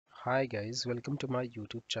Hi guys, welcome to my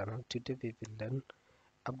YouTube channel. Today we will learn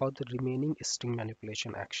about the remaining string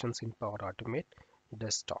manipulation actions in Power Automate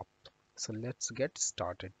desktop. So let's get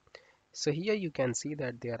started. So here you can see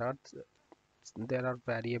that there are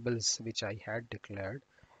variables which I had declared.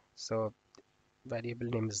 So variable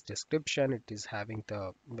name is description. It is having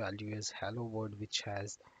the value as hello world, which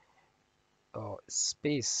has a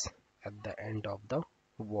space at the end of the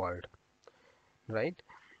word, right?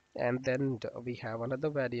 And then we have another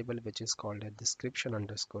variable which is called a description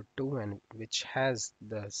underscore 2 and which has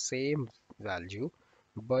the same value,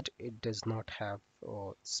 but it does not have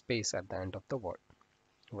space at the end of the word,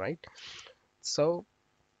 right? So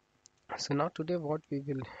so now today what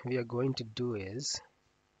we are going to do is,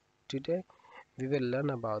 today we will learn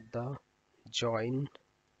about the join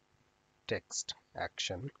text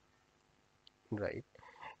action, right?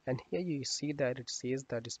 And here you see that it says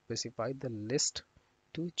that specify the list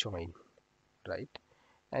to join, right?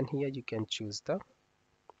 And here you can choose the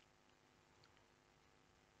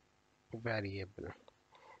variable.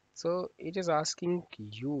 So it is asking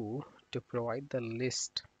you to provide the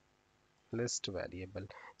list variable.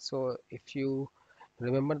 So if you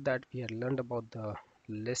remember that we had learned about the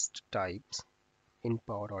list types in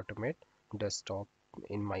Power Automate desktop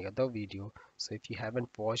in my other video. So if you haven't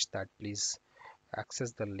watched that, please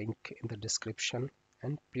access the link in the description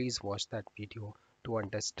and please watch that video to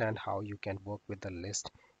understand how you can work with the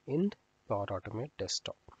list in Power Automate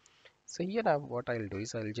desktop. So here now what I'll do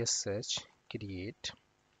is I'll just search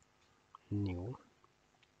new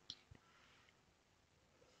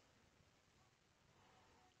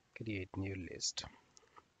create new list.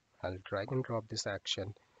 I'll drag and drop this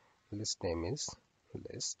action. List name is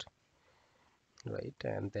list, right?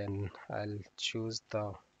 And then I'll choose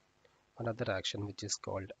the another action which is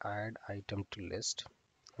called add item to list.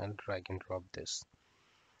 I'll drag and drop this.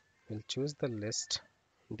 We'll choose the list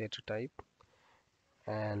data type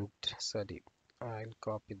and sorry, I'll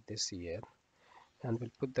copy this here and we'll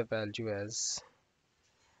put the value as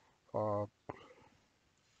uh,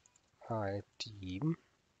 hi team.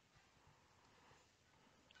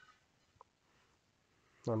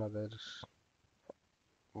 Another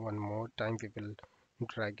one more time we will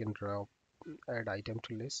drag and drop add item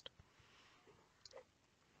to list.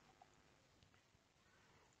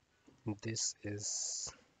 This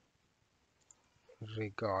is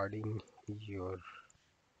regarding your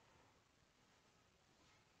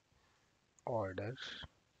order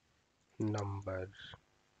number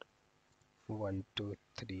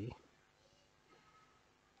 123.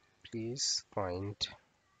 Please find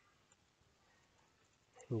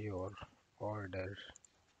your order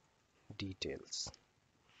details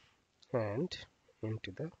and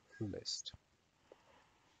into the list,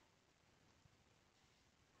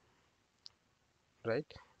 right?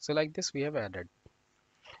 So like this we have added.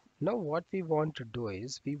 Now what we want to do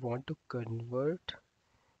is we want to convert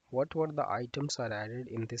what were the items are added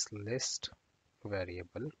in this list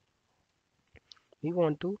variable. We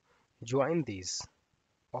want to join these,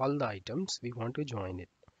 all the items we want to join it.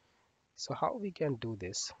 So how we can do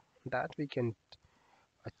this? That we can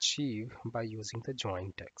achieve by using the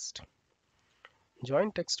join text.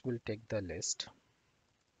 Join text will take the list,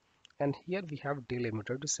 and here we have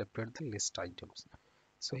delimiter to separate the list items.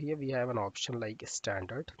 So here we have an option like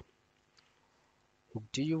standard.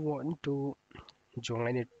 Do you want to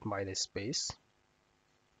join it by the space,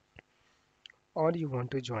 or you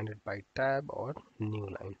want to join it by tab or new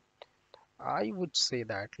line? I would say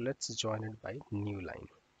that let's join it by new line.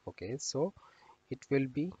 Okay, so it will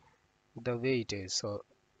be the way it is. So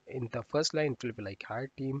in the first line it will be like hi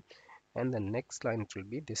team, and the next line it will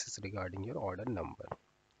be this is regarding your order number,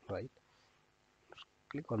 right?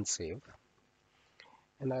 Click on save,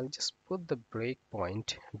 and I'll just put the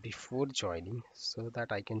breakpoint before joining so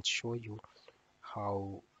that I can show you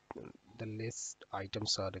how the list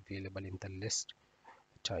items are available in the list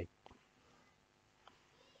type.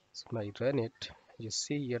 So when I run it, you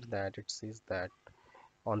see here that it says that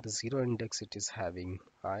on the zero index it is having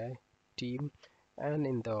I team, and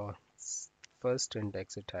in the first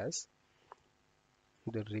index it has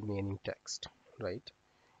the remaining text, right?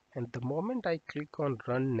 And the moment I click on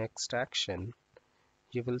run next action,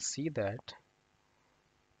 you will see that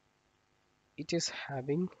it is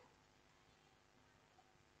having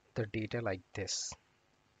the data like this.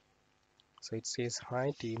 So it says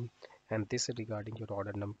hi team, and this is regarding your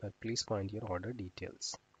order number, please find your order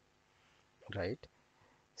details, right?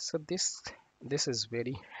 So this is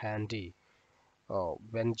very handy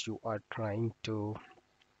when you are trying to,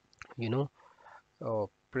 you know,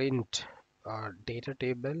 print a data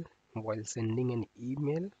table while sending an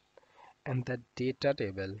email, and that data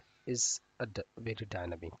table is very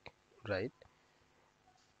dynamic, right?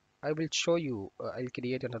 I will show you, I'll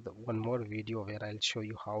create another one more video where I'll show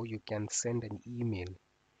you how you can send an email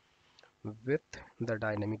with the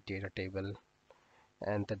dynamic data table,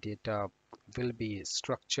 and the data will be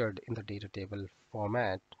structured in the data table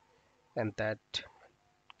format, and that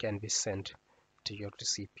can be sent to your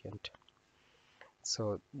recipient.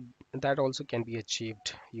 So that also can be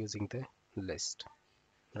achieved using the list,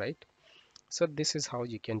 right? So this is how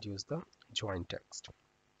you can use the join text.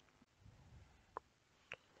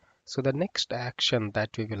 So the next action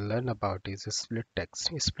that we will learn about is a split text.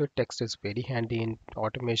 A split text is very handy in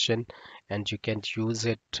automation, and you can use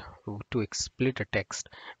it to split a text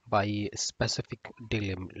by a specific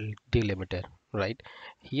delimiter, right?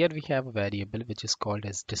 Here we have a variable which is called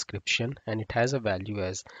as description, and it has a value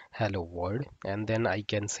as hello world, and then I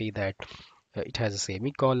can say that it has a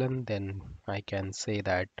semicolon. Then I can say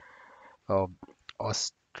that uh,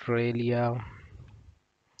 Australia,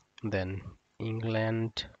 then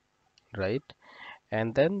England, right?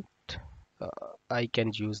 And then uh, I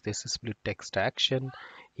can use this split text action.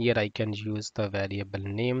 Here I can use the variable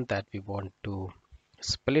name that we want to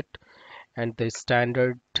split, and the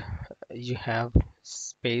standard you have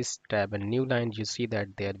space tab and new line. You see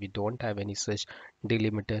that there we don't have any such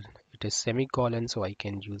delimiter. It is semicolon, so I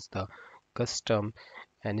can use the custom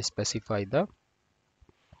and specify the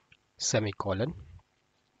semicolon.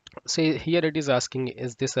 See here it is asking,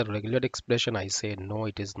 is this a regular expression? I say no,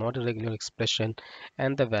 it is not a regular expression,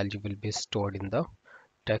 and the value will be stored in the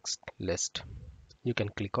text list. You can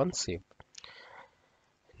click on save.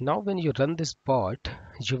 Now when you run this bot,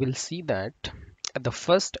 you will see that at the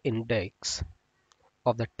first index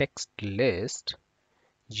of the text list,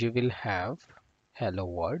 you will have hello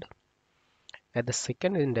world. At the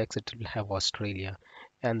second index, it will have Australia,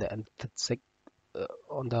 and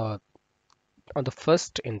on the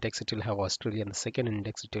first index, it will have Australia, and the second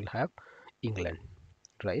index, it will have England,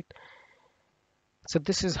 right? So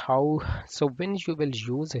this is how. So when you will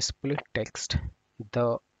use a split text,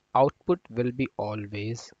 the output will be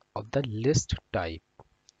always of the list type,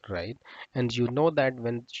 right? And you know that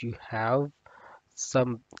when you have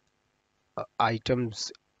some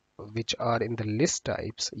items which are in the list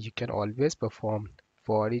types, you can always perform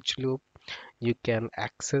for each loop. You can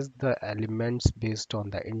access the elements based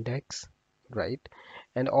on the index, right?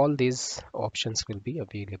 And all these options will be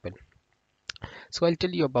available. So I'll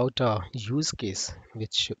tell you about a use case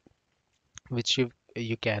which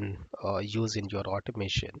you can use in your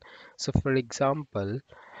automation. So for example,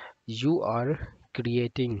 you are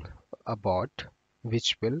creating a bot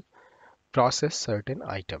which will process certain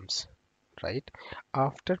items, right?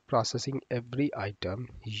 After processing every item,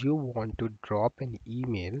 you want to drop an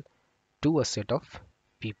email to a set of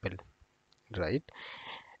people, right?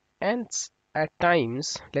 And at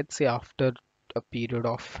times, let's say after a period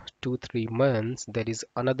of 2 3 months, there is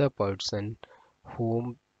another person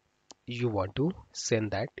whom you want to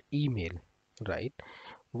send that email, right?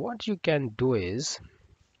 What you can do is,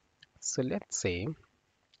 so let's say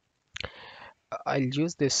I'll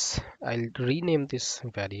rename this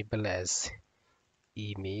variable as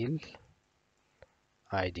email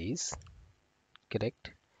IDs,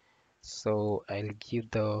 correct? So I'll give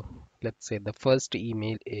the, let's say the first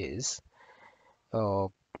email is uh,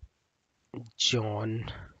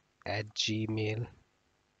 john at gmail.com,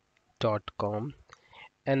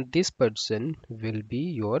 and this person will be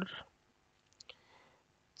your,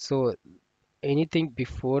 so anything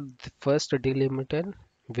before the first delimiter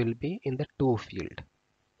will be in the to field,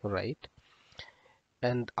 right?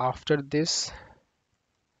 And after this,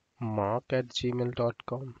 mark at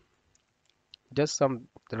gmail.com, just some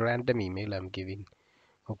random email I'm giving,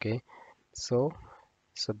 okay? So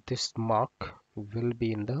this mark will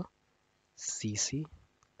be in the CC,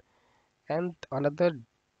 and another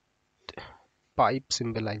pipe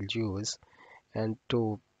symbol I'll use, and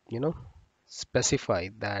to you know specify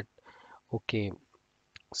that, okay,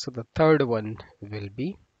 so the third one will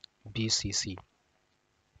be BCC.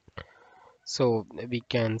 So we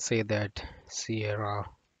can say that Sierra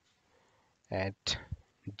at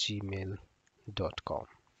gmail.com.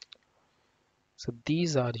 So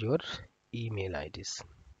these are your email IDs.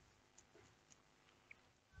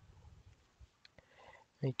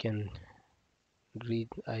 I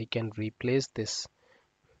can replace this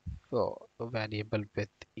variable with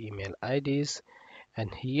email IDs,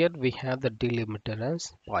 and here we have the delimiter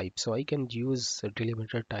as pipe, so I can use a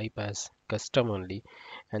delimiter type as custom only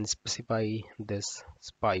and specify this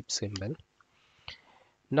pipe symbol.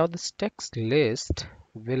 Now this text list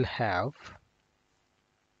will have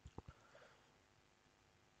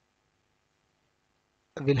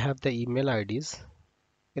the email IDs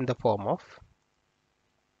in the form of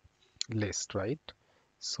list, right?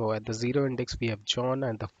 So at the 0 index we have John,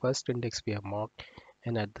 and the first index we have Mark,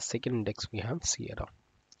 and at the second index we have Sierra,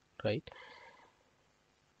 right?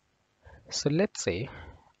 So let's say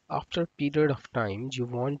after a period of time you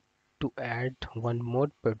want to add one more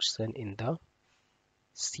person in the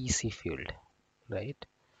CC field, right?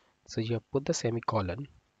 So you have put the semicolon,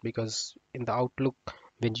 because in the Outlook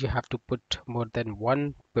when you have to put more than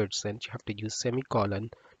one person you have to use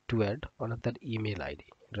semicolon to add another email ID,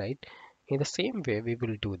 right? In the same way we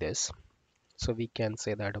will do this. So we can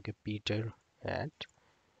say that, okay, Peter at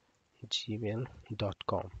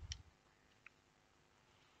gmail.com.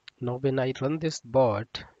 Now when I run this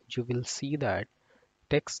bot, you will see that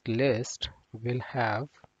text list will have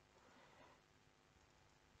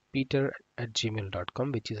Peter at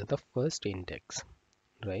gmail.com, which is at the first index,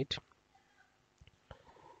 right?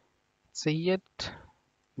 So yet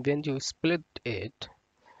when you split it,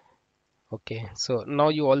 okay, so now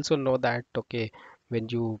you also know that, okay, when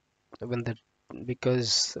you when the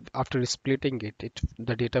because after splitting it,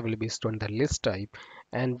 the data will be stored in the list type,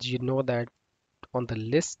 and you know that on the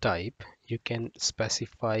list type you can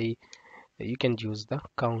specify, you can use the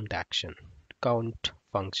count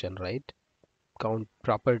function, right? Count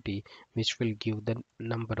property, which will give the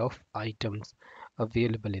number of items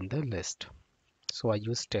available in the list. So I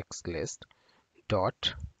use text list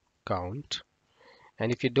dot count,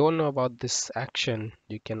 and if you don't know about this action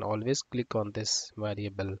you can always click on this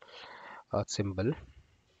variable symbol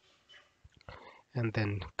and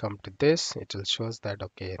then come to this. It will show us that,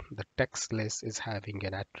 okay, the text list is having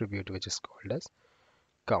an attribute which is called as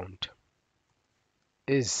count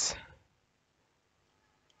is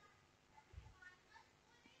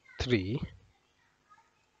 3.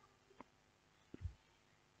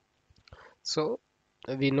 So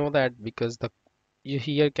we know that because you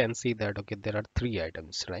here can see that, okay, there are 3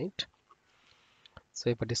 items, right? So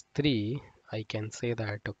if it is 3, I can say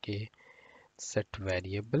that, okay, set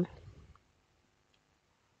variable,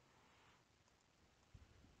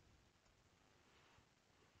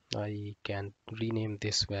 I can rename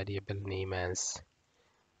this variable name as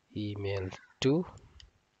email 2,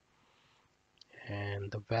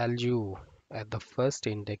 and the value at the first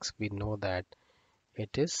index we know that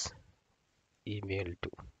it is email 2,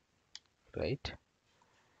 right?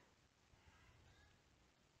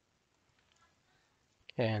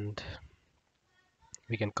 And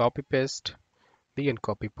we can copy paste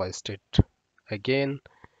it again,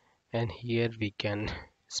 and here we can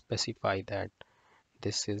specify that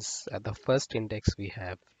this is at the first index we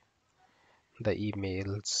have the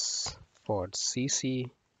emails for CC,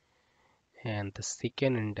 and the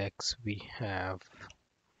second index we have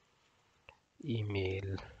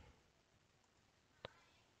email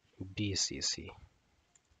BCC,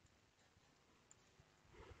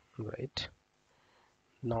 right?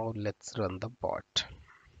 Now let's run the bot.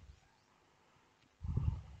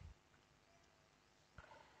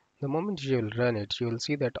 The moment you will run it, you will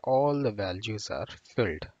see that all the values are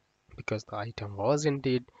filled because the item was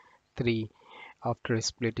indeed 3. After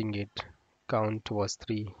splitting it, count was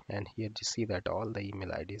 3, and here you see that all the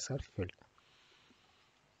email IDs are filled.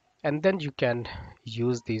 And then you can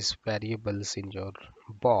use these variables in your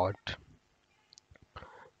bot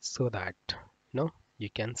so that you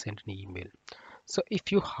can send an email. So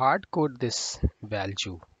if you hard code this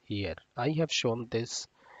value here, I have shown this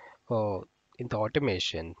uh, in the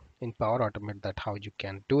automation in Power Automate, that how you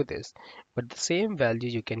can do this, but the same value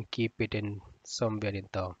you can keep it in somewhere in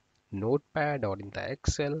the notepad or in the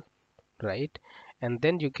Excel, right? And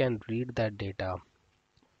then you can read that data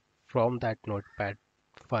from that notepad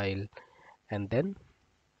file, and then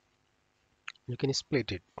you can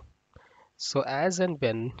split it. So as and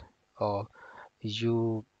when uh,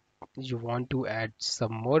 you you want to add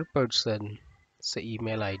some more person, say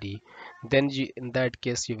email ID, then in that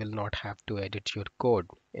case you will not have to edit your code.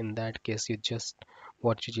 In that case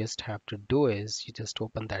what you just have to do is you just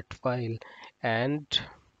open that file, and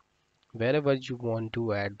wherever you want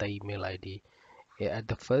to add the email ID, at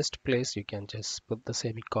the first place you can just put the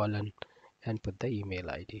semicolon and put the email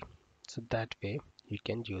ID. So that way you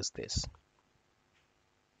can use this.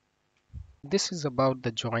 This is about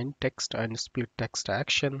the join text and split text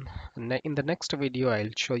action. In the next video I'll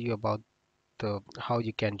show you about how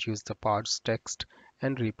you can use the parse text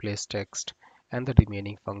and replace text and the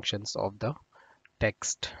remaining functions of the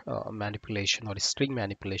text manipulation or string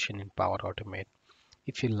manipulation in Power Automate.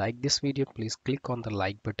 If you like this video, please click on the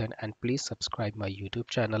like button, and please subscribe my YouTube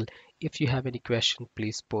channel. If you have any question,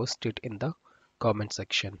 please post it in the comment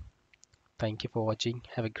section. Thank you for watching.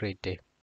 Have a great day.